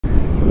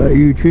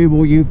YouTube,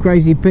 all you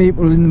crazy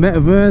people in the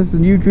metaverse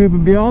and YouTube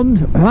and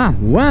beyond.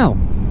 Well,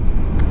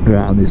 we're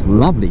out on this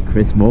lovely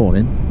crisp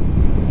morning,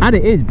 and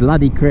it is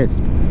bloody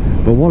crisp,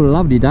 but what a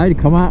lovely day to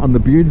come out on the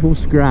beautiful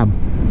Scram.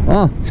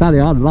 Oh, tell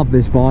you, I love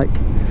this bike.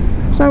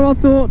 So I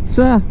thought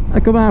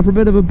I'd come out for a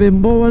bit of a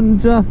bimble,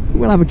 and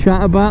we'll have a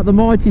chat about the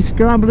mighty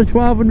Scrambler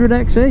 1200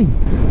 XE,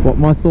 what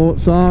my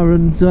thoughts are,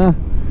 and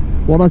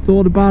what I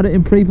thought about it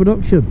in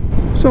pre-production.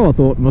 So I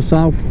thought to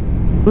myself,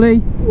 Lee,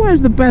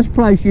 where's the best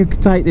place you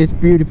could take this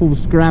beautiful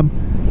Scram?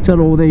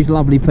 Tell all these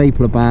lovely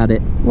people about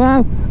it.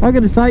 Well, I'm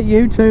going to take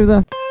you to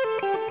the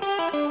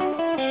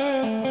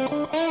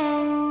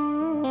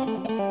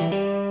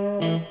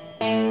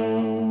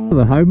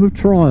home of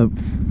Triumph,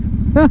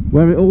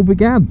 where it all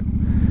began.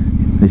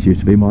 This used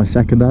to be my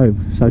second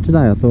home, so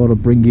today I thought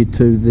I'd bring you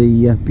to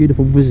the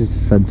beautiful visitor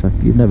centre.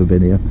 If you've never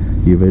been here,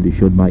 you really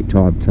should make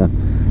time to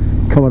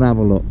come and have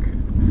a look,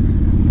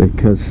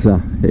 because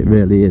it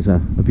really is a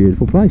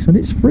beautiful place, and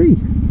it's free.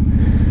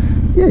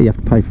 Yeah, you have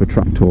to pay for a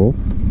track tour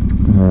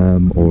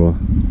or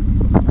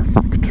a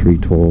factory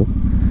tour,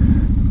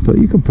 but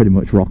you can pretty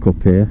much rock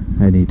up here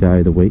any day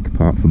of the week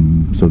apart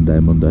from Sunday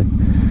and Monday,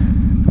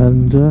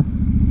 and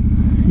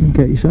you can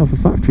get yourself a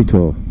factory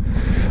tour,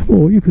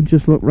 or you can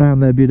just look around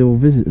their beautiful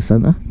visitor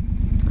centre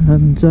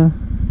and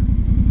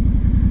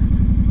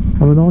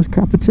have a nice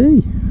cup of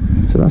tea.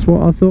 So that's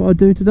what I thought I'd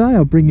do today.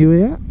 I'll bring you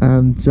here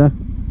and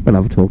we'll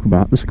have a talk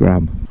about the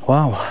Scram.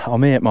 Well,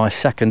 I'm here at my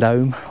second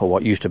home, or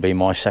what used to be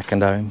my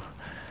second home.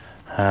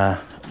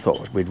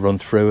 Thought we'd run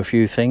through a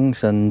few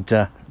things and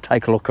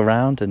take a look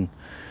around and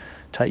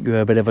take you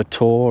a bit of a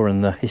tour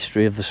and the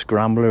history of the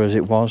Scrambler as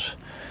it was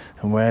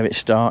and where it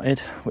started,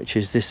 which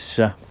is this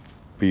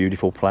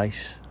beautiful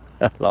place.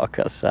 Like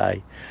I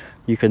say,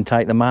 you can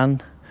take the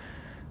man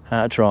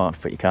out of Triumph,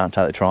 but you can't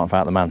take the Triumph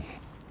out of the man.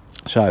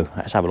 So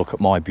let's have a look at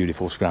my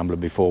beautiful Scrambler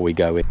before we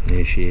go in.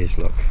 Here she is,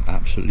 look,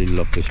 absolutely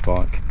love this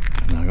bike.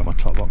 And I've got my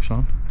top box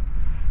on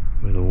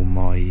with all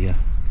my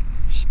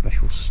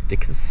special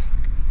stickers.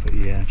 But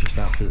yeah, just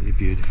absolutely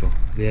beautiful.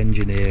 The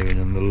engineering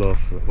and the love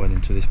that went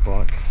into this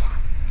bike,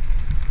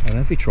 and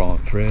every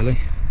Triumph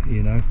really,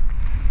 you know,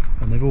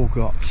 and they've all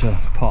got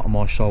part of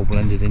my soul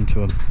blended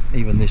into them.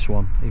 Even this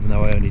one, even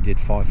though I only did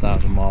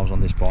 5,000 miles on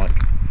this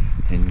bike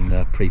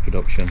in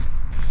pre-production.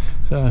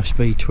 So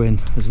Speed Twin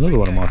is another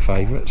one of my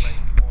favourites.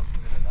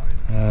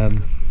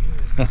 To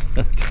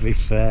be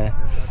fair,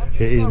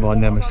 it is my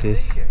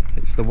nemesis.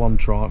 It's the one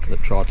Triumph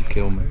that tried to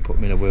kill me, put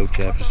me in a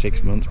wheelchair for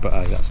 6 months, but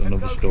hey, that's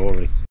another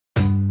story.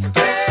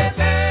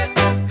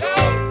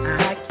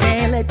 I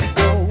can't let you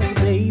go,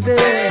 baby.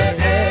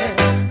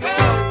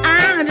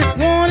 I just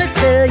wanna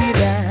tell you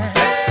that.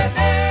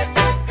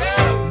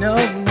 No,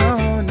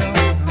 no, no,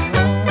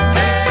 no.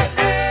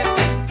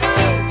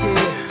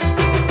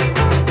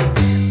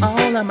 Yeah.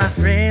 All of my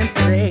friends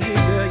say,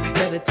 girl, you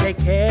better take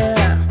care,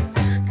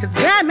 'cause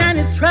that man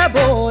is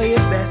trouble, you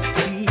best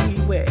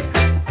beware.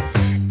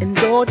 And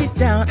though deep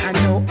down, I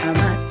know I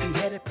might be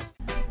headed.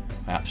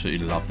 I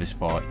absolutely love this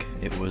bike.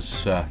 It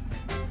was a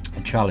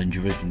challenge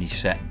originally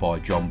set by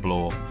John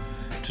Bloor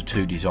to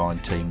two design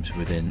teams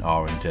within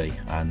R&D,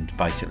 and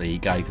basically he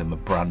gave them a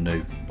brand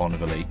new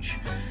Bonneville each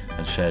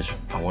and says,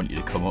 I want you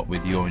to come up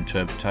with your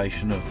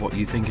interpretation of what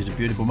you think is a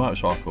beautiful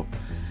motorcycle.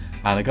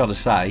 And I gotta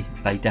say,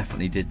 they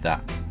definitely did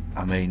that.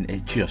 I mean,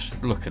 it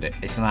just, look at it,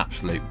 it's an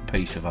absolute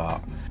piece of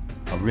art.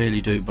 I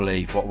really do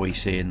believe what we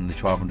see in the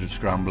 1200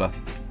 Scrambler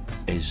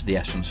is the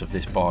essence of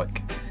this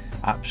bike.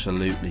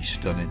 Absolutely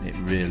stunning, it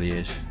really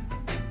is.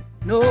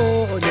 No,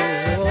 no,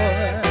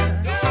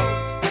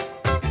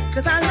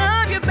 'cause I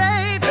love you,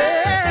 baby.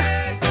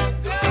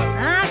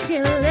 I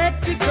can't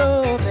let you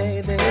go,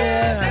 baby.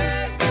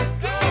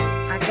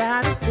 I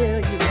gotta tell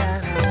you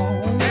that I'm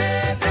home.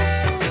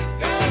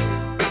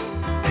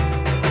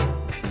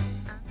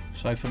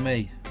 So for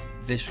me,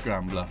 this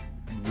Scrambler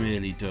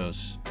really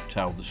does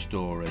tell the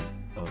story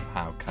of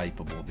how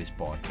capable this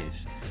bike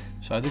is.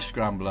 So this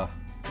Scrambler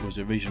was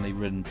originally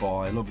ridden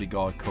by a lovely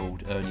guy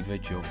called Ernie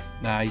Vigil.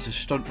 Now he's a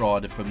stunt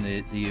rider from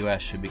the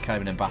US who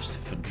became an ambassador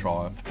for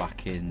Triumph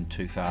back in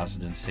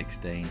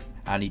 2016,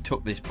 and he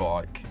took this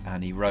bike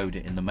and he rode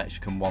it in the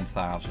Mexican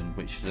 1000,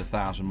 which is a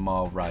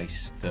 1,000-mile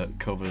race that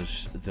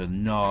covers the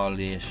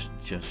gnarliest,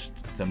 just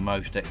the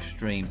most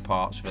extreme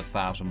parts of a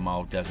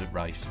 1,000-mile desert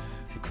race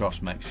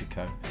across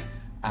Mexico.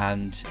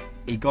 And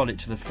he got it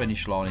to the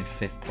finish line in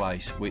 5th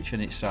place, which in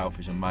itself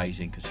is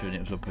amazing considering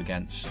it was up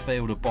against a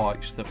field of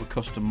bikes that were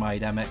custom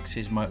made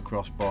MXs,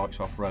 motocross bikes,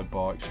 off-road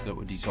bikes that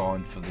were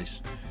designed for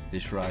this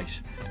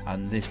race.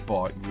 And this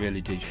bike really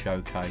did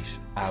showcase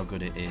how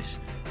good it is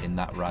in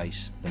that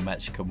race, the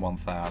Mexican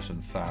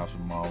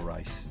 1,000-mile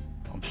race.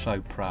 I'm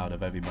so proud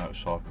of every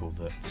motorcycle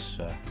that's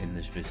in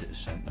this visitor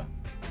centre,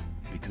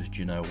 because do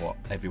you know what,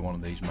 every one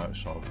of these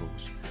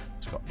motorcycles,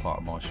 it's got part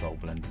of my soul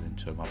blended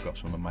into them. I've got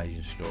some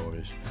amazing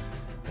stories,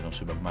 been on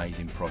some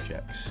amazing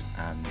projects,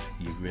 and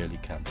you really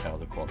can tell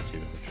the quality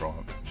of the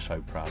Triumph. I'm so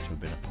proud to have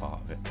been a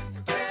part of it.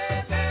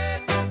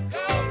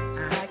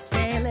 I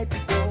can't let you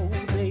go,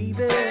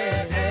 baby.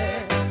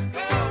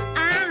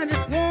 I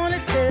just wanna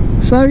tell.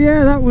 So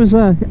yeah, that was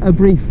a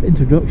brief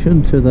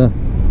introduction to the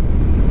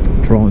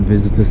Triumph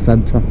Visitor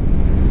Centre.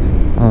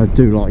 I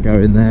do like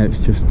going there. It's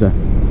just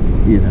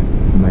you know,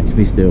 makes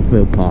me still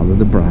feel part of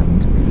the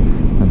brand,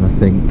 and I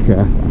think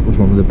that was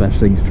one of the best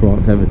things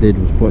Triumph ever did,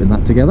 was putting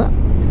that together.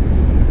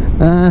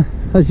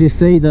 As you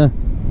see, their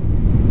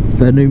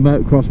new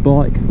motocross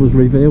bike was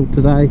revealed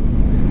today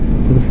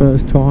for the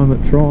first time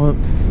at Triumph,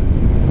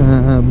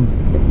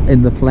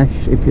 in the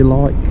flesh, if you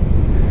like.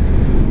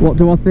 What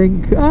do I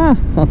think? I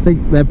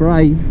think they're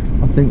brave.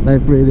 I think they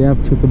really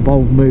have took a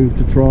bold move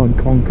to try and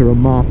conquer a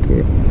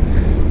market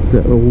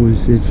that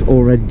always is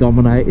already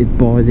dominated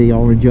by the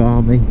Orange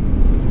Army,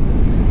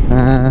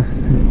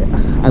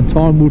 and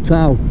time will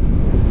tell.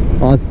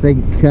 I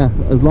think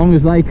as long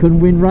as they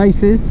can win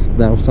races,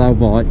 they'll sell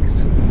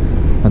bikes,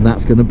 and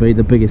that's going to be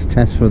the biggest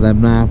test for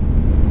them now,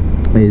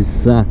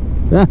 is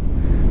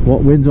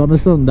what wins on a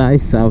Sunday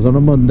sells on a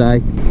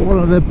Monday. One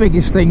of the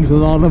biggest things that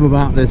I love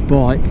about this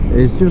bike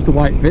is just the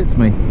way it fits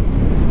me.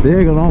 The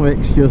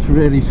ergonomics just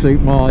really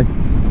suit my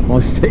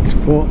 6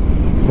 foot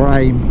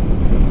frame.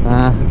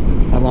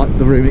 I like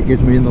the room it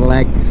gives me in the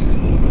legs.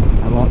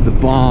 I like the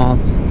bars.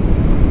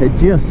 It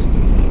just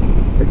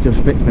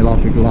fits me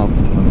like a glove,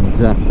 and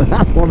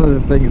that's one of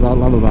the things I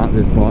love about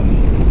this bike.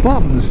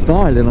 Apart from the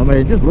styling, I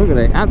mean, just look at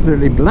it,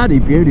 absolutely bloody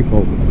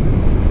beautiful.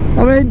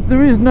 I mean,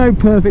 there is no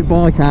perfect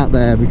bike out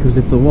there, because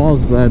if there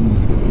was, then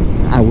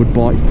how would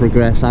bikes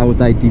progress? How would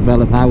they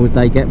develop? How would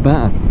they get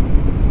better?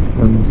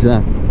 And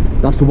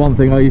that's the one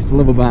thing I used to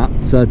love about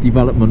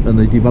development and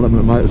the development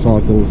of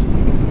motorcycles,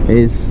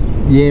 is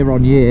year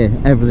on year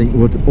everything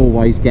would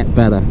always get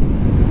better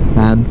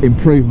and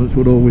improvements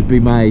would always be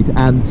made,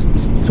 and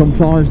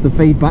sometimes the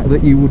feedback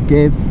that you would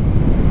give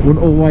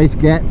wouldn't always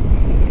get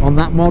on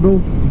that model,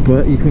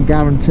 but you can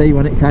guarantee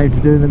when it came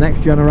to doing the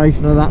next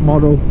generation of that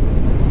model,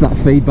 that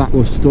feedback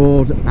was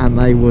stored and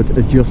they would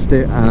adjust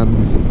it,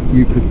 and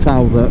you could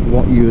tell that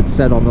what you had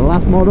said on the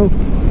last model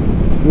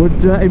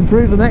would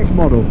improve the next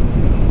model.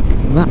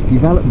 And that's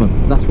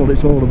development. That's what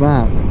it's all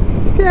about.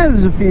 Yeah,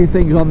 there's a few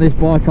things on this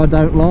bike I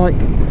don't like.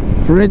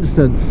 For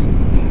instance,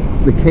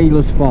 the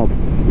keyless fob.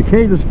 The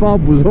keyless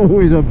fob was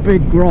always a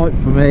big gripe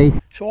for me.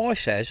 So I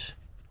says,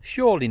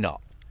 surely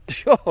not.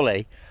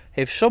 Surely,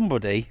 if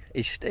somebody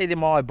is stealing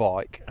my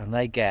bike and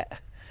they get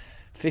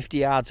 50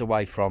 yards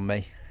away from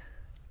me,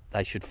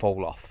 they should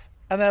fall off.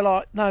 And they're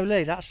like, no,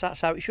 Lee, that's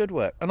how it should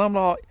work. And I'm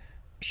like,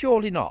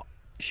 surely not.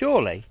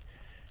 Surely,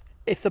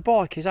 if the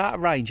bike is out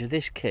of range of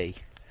this key,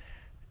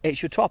 it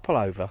should topple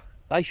over,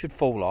 they should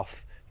fall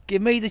off.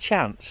 Give me the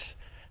chance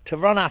to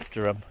run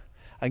after them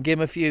and give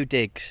them a few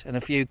digs and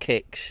a few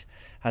kicks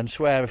and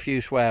swear a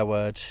few swear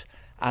words,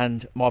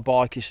 and my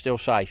bike is still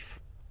safe.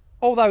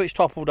 Although it's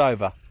toppled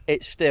over,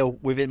 it's still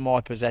within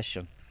my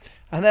possession.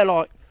 And they're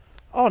like,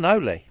 oh no,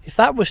 Lee, if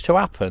that was to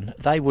happen,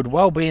 they would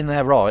well be in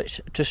their right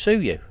to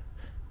sue you.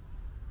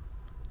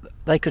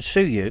 They could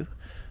sue you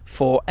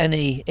for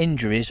any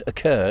injuries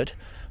occurred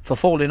for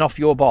falling off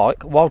your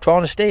bike while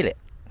trying to steal it.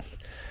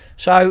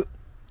 So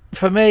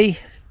for me,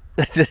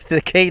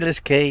 the keyless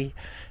key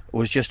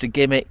was just a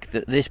gimmick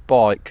that this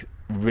bike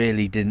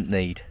really didn't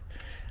need,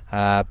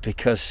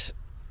 because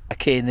a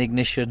key in the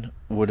ignition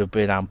would have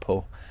been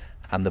ample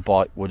and the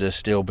bike would have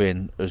still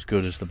been as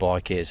good as the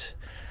bike is.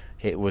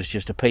 It was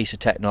just a piece of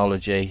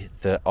technology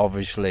that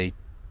obviously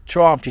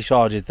Triumph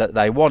decided that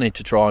they wanted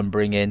to try and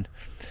bring in,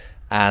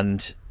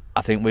 and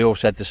I think we all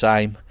said the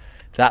same.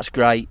 That's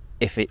great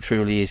if it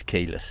truly is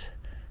keyless,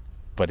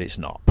 but it's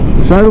not.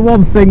 So the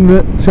one thing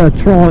that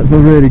Triumph are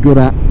really good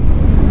at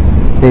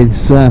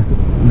is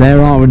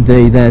their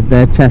R&D,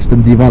 their test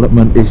and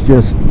development. Is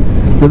just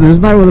that there's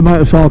no other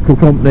motorcycle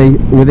company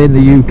within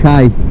the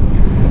UK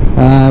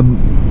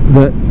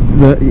that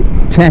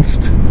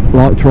test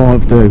like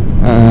Triumph do.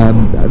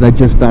 They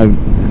just don't.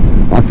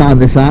 I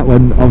found this out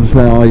when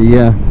obviously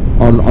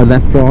I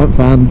left Triumph,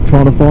 and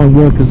trying to find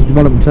work as a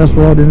development test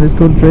rider in this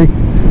country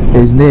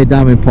is near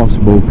damn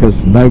impossible, because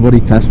nobody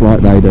tests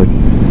like they do.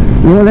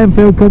 Royal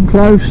Enfield come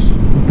close,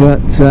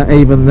 but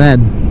even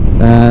then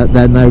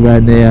they're nowhere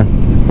near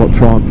what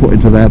Triumph put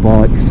into their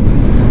bikes.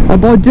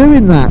 And by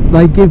doing that,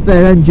 they give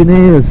their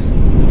engineers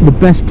the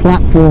best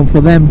platform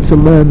for them to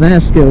learn their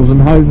skills and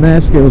hone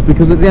their skills,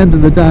 because at the end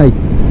of the day,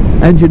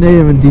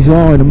 engineering,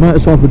 design and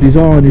motorcycle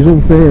design is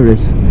all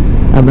theories.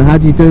 And how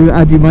do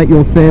you make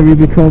your theory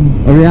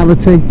become a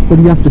reality? Well,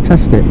 you have to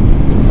test it,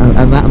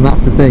 and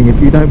that's the thing. If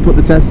you don't put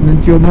the testing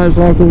into your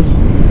motorcycles,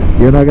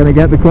 you're not going to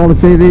get the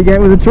quality that you get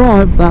with a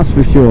Triumph, that's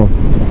for sure.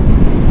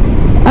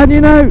 And you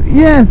know,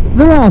 yeah,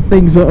 there are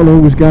things that will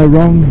always go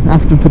wrong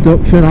after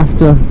production,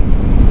 after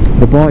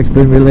the bike's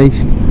been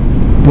released,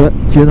 but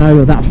you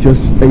know, that's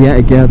just, yet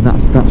again,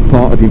 that's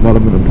part of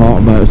development and part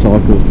of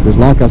motorcycles. Because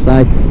like I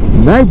say,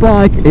 no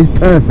bike is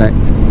perfect,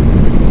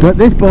 but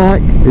this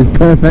bike is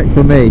perfect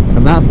for me,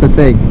 and that's the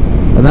thing.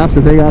 And that's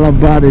the thing I love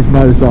about this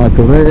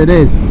motorcycle. It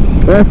is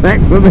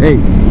perfect for me.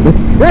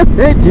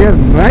 It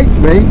just makes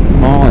me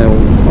smile.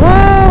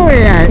 Oh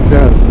yeah, it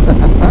does.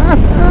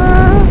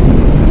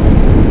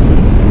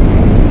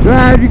 So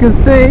as you can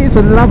see, it's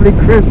a lovely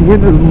crisp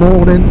winter's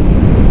morning.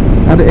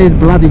 and it is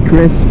bloody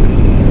crisp.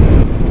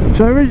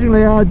 So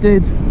originally I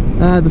did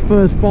the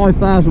first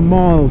 5,000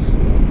 miles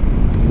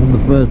on the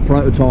first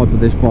prototype of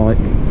this bike,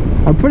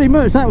 and pretty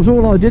much that was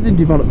all I did in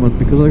development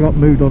because I got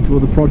moved on to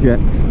other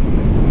projects.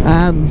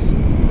 And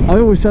I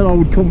always said I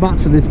would come back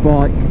to this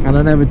bike, and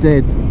I never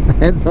did.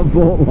 Hence I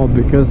bought one,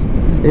 because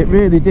it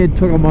really did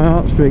tug on my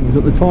heartstrings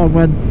at the time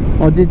when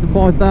I did the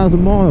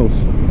 5,000 miles.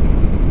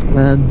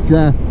 And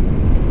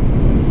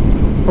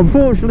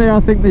unfortunately I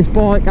think this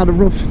bike had a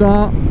rough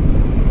start.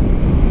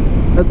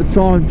 At the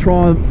time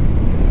Triumph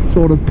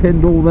sort of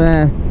pinned all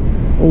their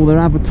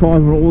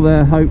advertisement, all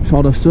their hopes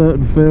on a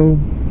certain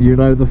film. You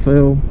know the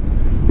film,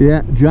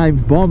 yeah,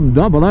 James Bond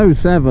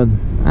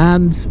 007.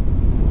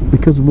 And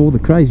because of all the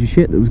crazy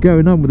shit that was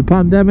going on with the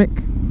pandemic,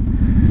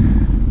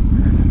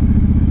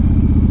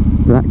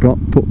 that got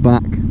put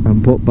back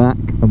and put back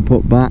and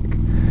put back,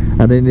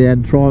 and in the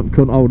end Triumph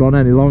couldn't hold on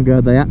any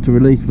longer. They had to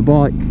release the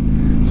bike,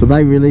 so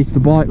they released the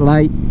bike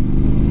late,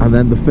 and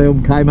then the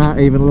film came out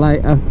even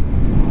later.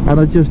 And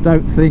I just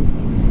don't think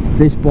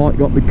this bike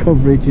got the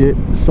coverage it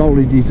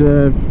solely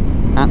deserved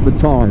at the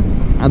time,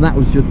 and that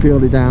was just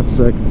purely down to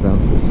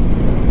circumstances.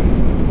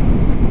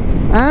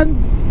 And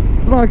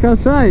like I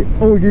say,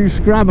 all you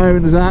scram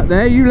owners out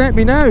there, you let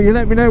me know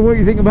what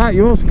you think about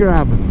your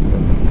scram,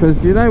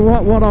 because you know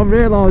what I'm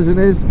realising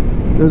is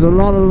there's a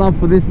lot of love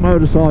for this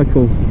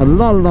motorcycle, a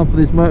lot of love for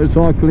this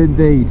motorcycle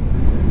indeed.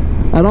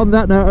 And on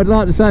that note, I'd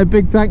like to say a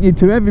big thank you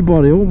to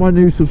everybody, all my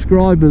new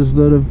subscribers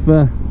that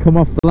have come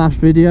off the last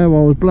video.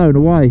 I was blown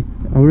away,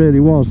 I really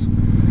was.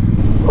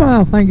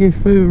 Well, thank you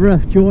for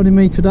joining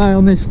me today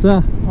on this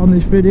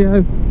video.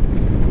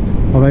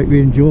 I hope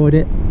you enjoyed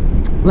it.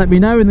 Let me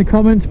know in the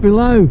comments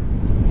below,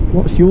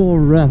 what's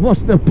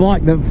the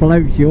bike that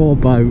floats your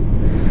boat?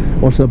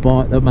 What's the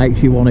bike that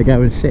makes you want to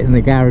go and sit in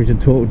the garage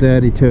and talk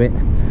dirty to it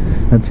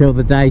until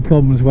the day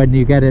comes when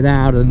you get it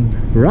out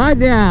and ride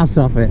the ass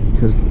off it?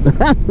 Because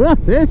that's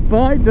what this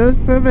bike does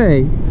for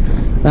me,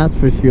 that's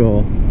for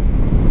sure.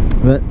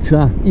 But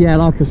yeah,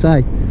 like I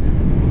say,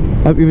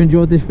 hope you've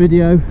enjoyed this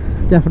video.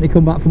 Definitely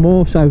come back for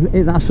more, so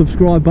hit that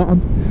subscribe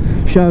button,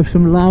 show us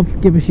some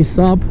love, give us your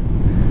sub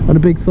and a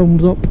big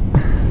thumbs up.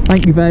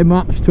 Thank you very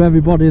much to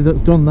everybody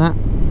that's done that,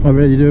 I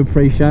really do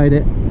appreciate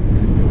it.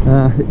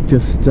 It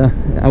just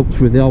helps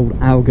with the old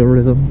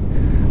algorithm,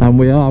 and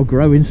we are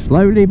growing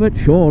slowly but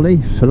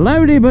surely,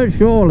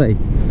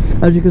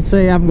 As you can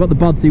see, I haven't got the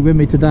Budsy with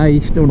me today,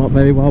 he's still not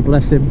very well,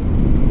 bless him,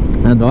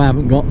 and I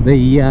haven't got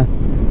the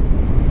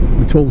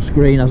tall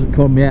screen hasn't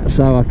come yet,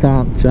 so I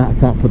can't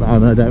put that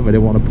on. I don't really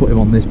want to put him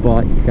on this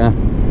bike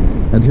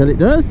until it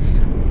does.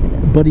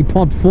 Buddy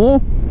Pod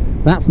 4,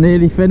 that's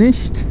nearly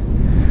finished,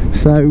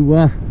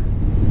 so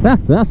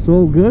that's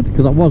all good,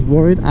 because I was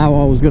worried how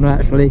I was going to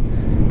actually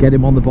get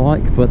him on the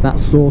bike, but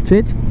that's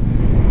sorted.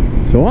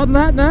 So on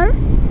that note,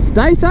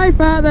 stay safe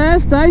out there,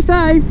 stay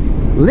safe,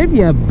 live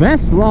your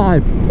best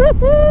life.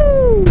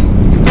 Woohoo!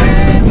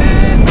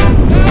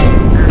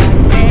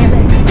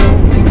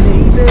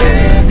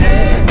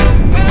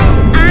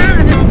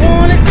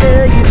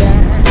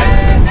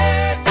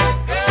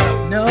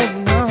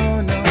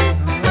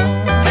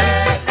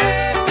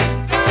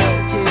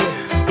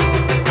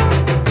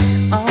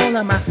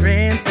 My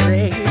friends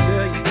say,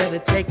 girl, you better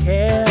take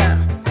care,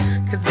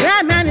 cause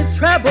that man is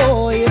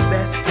trouble, you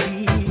best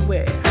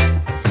beware.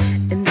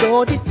 And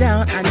though deep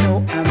down I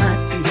know I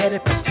might be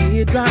headed for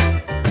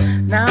teardrops,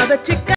 now that you got